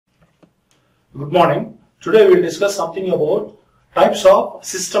Good morning. Today we will discuss something about types of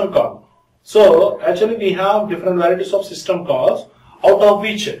system call. So actually we have different varieties of system calls, out of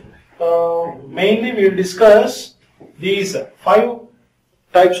which mainly we will discuss these 5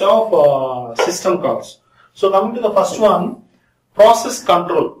 types of system calls. So coming to the first one, process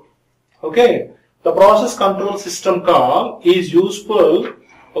control. Okay, the process control system call is useful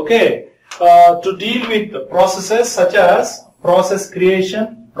to deal with processes such as process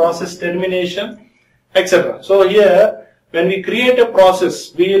creation, process termination, etc. So here, when we create a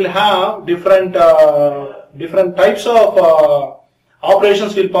process, we will have different types of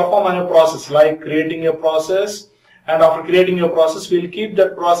operations we'll perform on a process, like creating a process, and after creating a process, we'll keep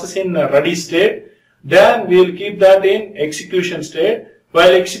that process in ready state. Then we'll keep that in execution state.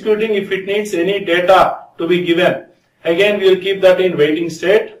 While executing, if it needs any data to be given, again we'll keep that in waiting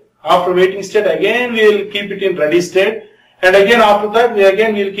state. After waiting state, again we'll keep it in ready state. And again after that,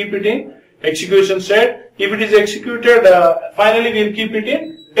 we'll keep it in execution state. If it is executed, finally we'll keep it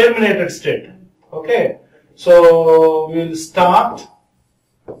in terminated state. Okay. So we'll start,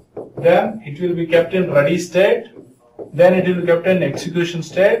 then it will be kept in ready state, then it will be kept in execution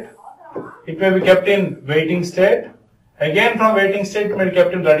state, it may be kept in waiting state, again from waiting state it may be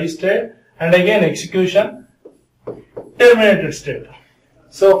kept in ready state, and again execution, terminated state.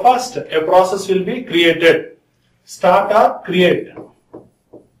 So first a process will be created. Start or create.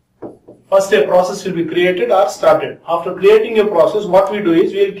 First a process will be created or started. After creating a process, what we do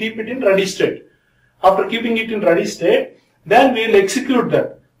is we will keep it in ready state. After keeping it in ready state, then we will execute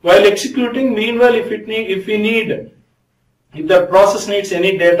that. While executing, meanwhile, if the process needs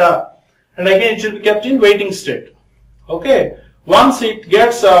any data, and again it should be kept in waiting state. Okay. Once it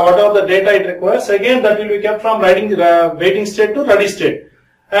gets whatever the data it requires, again that will be kept from waiting state to ready state.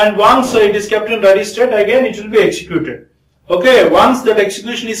 And once it is kept in ready state, again it will be executed. Okay. Once that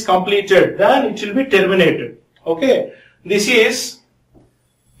execution is completed, then it will be terminated. Okay. This is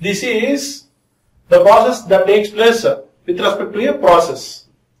the process that takes place with respect to a process.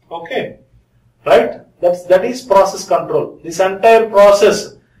 Okay. Right? That is process control. This entire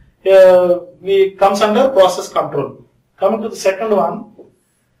process comes under process control. Coming to the second one,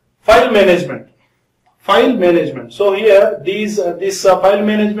 file management. File management. So here, this file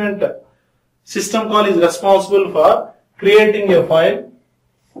management system call is responsible for creating a file,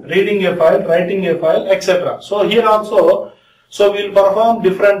 reading a file, writing a file, etc. So here also, so we will perform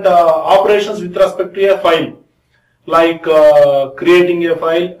different operations with respect to a file, like creating a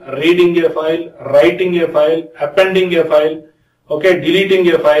file, reading a file, writing a file, appending a file, okay, deleting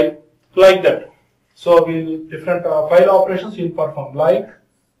a file, like that. So different file operations we will perform, like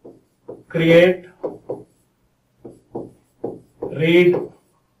create, read,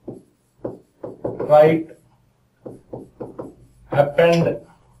 write, append,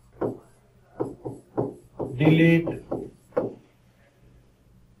 delete,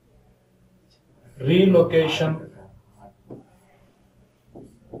 relocation,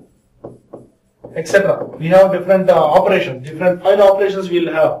 etc. We have different operations, different file operations we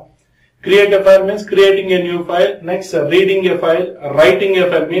will have. Create a file means creating a new file. Next, reading a file. Writing a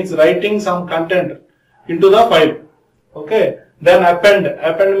file means writing some content into the file. Okay. Then append.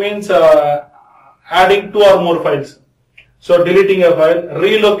 Append means adding 2 or more files. So deleting a file.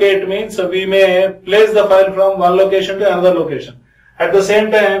 Relocate means we may place the file from one location to another location. At the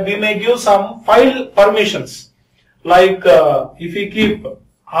same time, we may give some file permissions. Like if we keep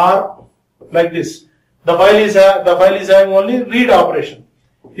R like this, the file is having only read operation.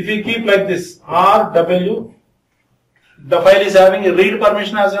 If we keep like this, RW, the file is having a read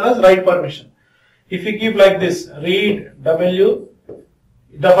permission as well as write permission. If we keep like this, read W,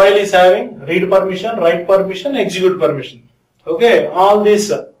 the file is having read permission, write permission, execute permission. Okay, all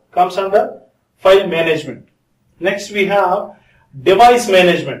this comes under file management. Next we have device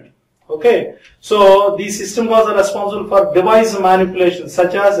management. Okay, so these system calls are responsible for device manipulation,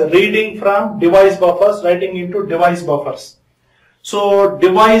 such as reading from device buffers, writing into device buffers. So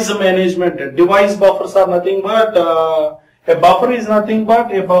device management, device buffers are nothing but, a buffer is nothing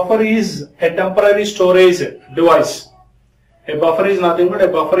but, a buffer is a temporary storage device. A buffer is nothing but, a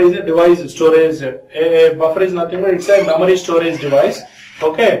buffer is a device storage, a buffer is nothing but, it's a memory storage device.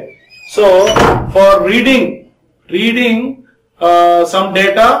 Okay. So for reading some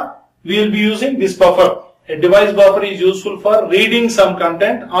data, we will be using this buffer. A device buffer is useful for reading some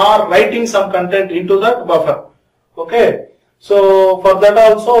content or writing some content into that buffer. Okay. So for that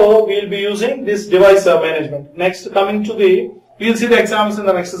also we will be using this device management. Next, coming to we will see the examples in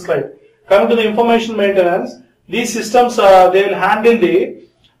the next slide. Coming to the information maintenance, these systems they will handle the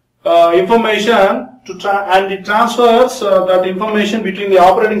information and it transfers that information between the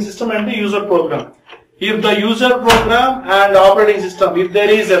operating system and the user program. If the user program and the operating system, if there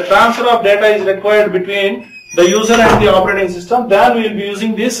is a transfer of data is required between the user and the operating system, then we will be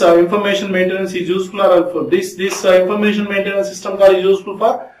using this information maintenance is useful or helpful. This information maintenance system call is useful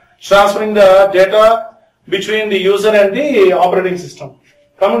for transferring the data between the user and the operating system.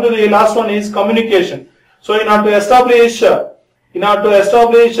 Coming to the last one is communication. So in order to establish the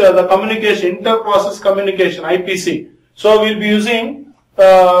communication, inter-process communication, IPC. So we will be using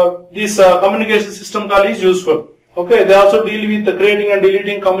this communication system call is useful. Okay, they also deal with the creating and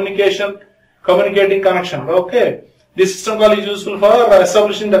deleting communicating connection. Okay, this system call is useful for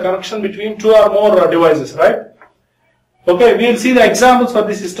establishing the connection between two or more devices, right? Okay, we will see the examples for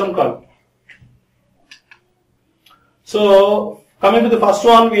this system call. So coming to the first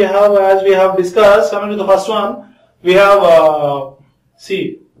one, we have, as we have discussed, coming to the first one, we have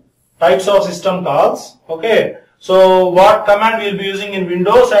types of system calls. Okay, so what command we will be using in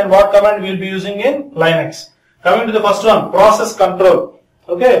Windows and what command we will be using in Linux. Coming to the first one, process control.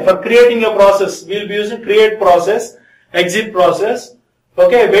 Okay, for creating a process, we will be using create process, exit process.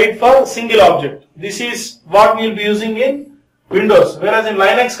 Okay, wait for single object. This is what we will be using in Windows. Whereas in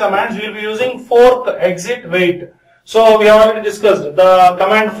Linux commands, we will be using fork, exit, wait. So we have already discussed the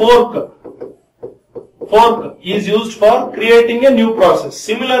command fork. Fork is used for creating a new process.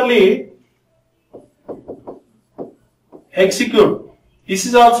 Similarly, execute. This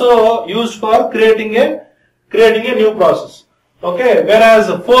is also used for creating a new process. Okay, whereas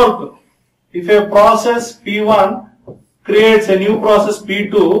fork, if a process P1 creates a new process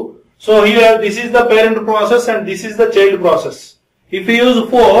P2, so here this is the parent process and this is the child process. If we use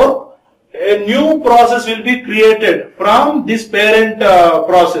fork, a new process will be created from this parent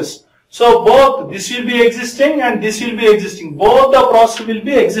process. So both this will be existing and this will be existing. Both the process will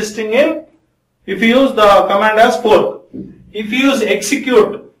be existing in, if you use the command as fork. If you use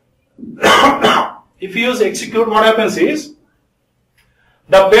execute, what happens is,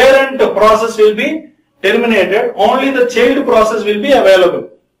 the parent process will be terminated, only the child process will be available.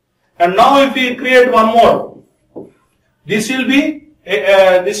 And now if we create one more, this will be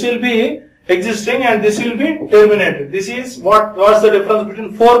existing and this will be terminated. This is what's the difference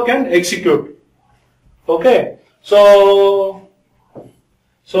between fork and execute. Okay, so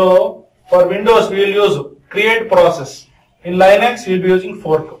for Windows we will use create process. In Linux we will be using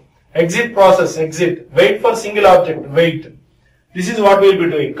fork. Exit process, exit. Wait for single object, wait. This is what we will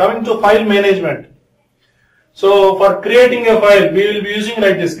be doing. Coming to file management. So for creating a file, we will be using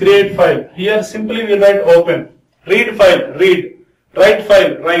like this, create file. Here simply we will write open. Read file, read. Write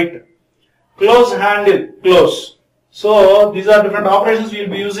file, write. Close handle, close. So these are different operations we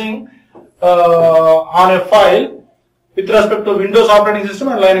will be using on a file with respect to Windows operating system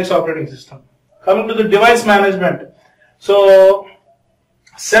and Linux operating system. Coming to the device management. So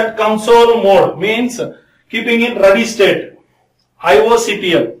set console mode means keeping in ready state.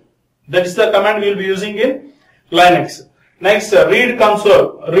 IOCTL, that is the command we will be using in Linux. Next, read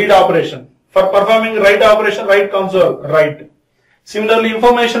console, read operation. For performing write operation, write console, write. Similarly,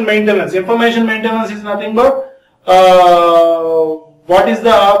 information maintenance. Information maintenance is nothing but what is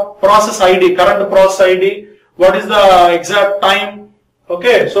the process ID, current process ID, what is the exact time.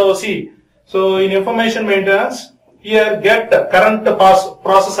 Okay, so see, so in information maintenance, here get current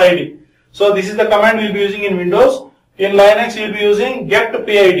process ID. So this is the command we will be using in Windows. In Linux, we will be using get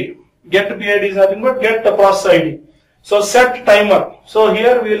PID. Get PID is nothing but get the process ID. So set timer. So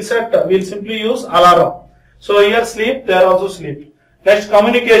here we will simply use alarm. So here sleep, there also sleep. Next,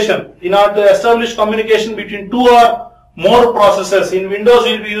 communication. In order to establish communication between two or more processes, in Windows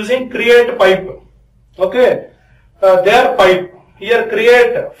we will be using create pipe. Okay, there pipe. Here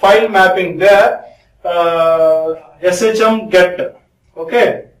create file mapping. There SHM get.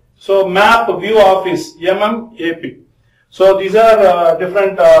 Okay. So map view office, MMAP. So these are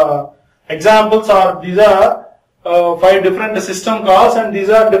different examples, or these are 5 different system calls, and these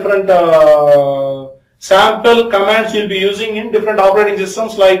are different sample commands you will be using in different operating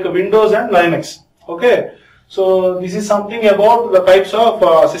systems like Windows and Linux. Okay. So this is something about the types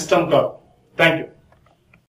of system call. Thank you.